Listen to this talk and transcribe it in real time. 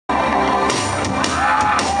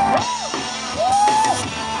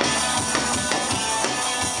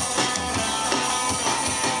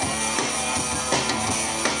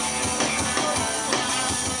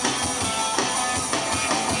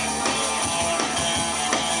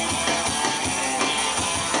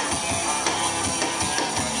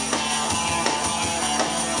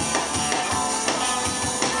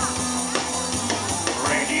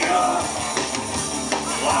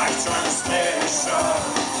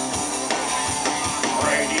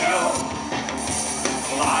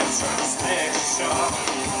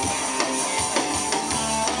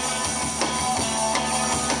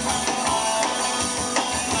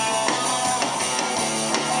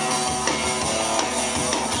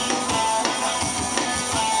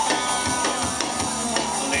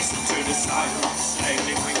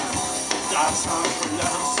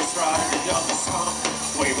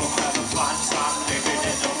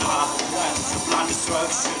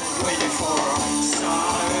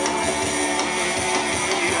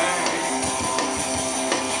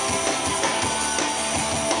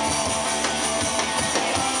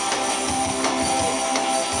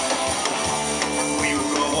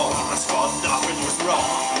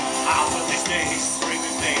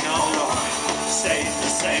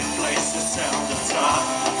on the top,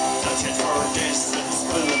 searching for a distance,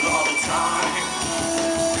 feeling all the time.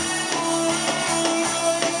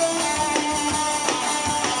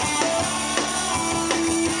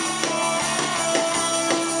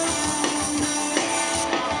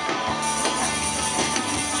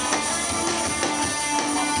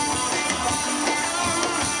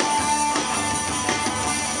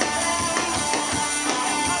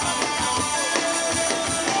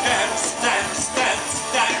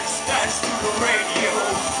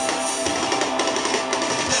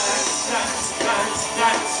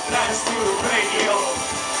 Dance to the radio. Dance to the radio.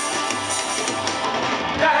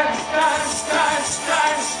 Dance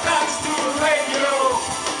to the radio.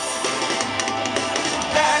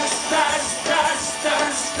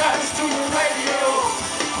 Dance to the radio.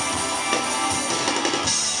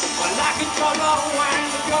 Well, I can come on when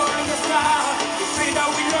the going in the sky. The thing that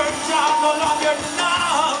we learned are no longer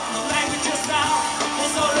enough. The language of sound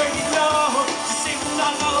was already low. To sing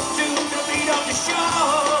along up to the beat of the show.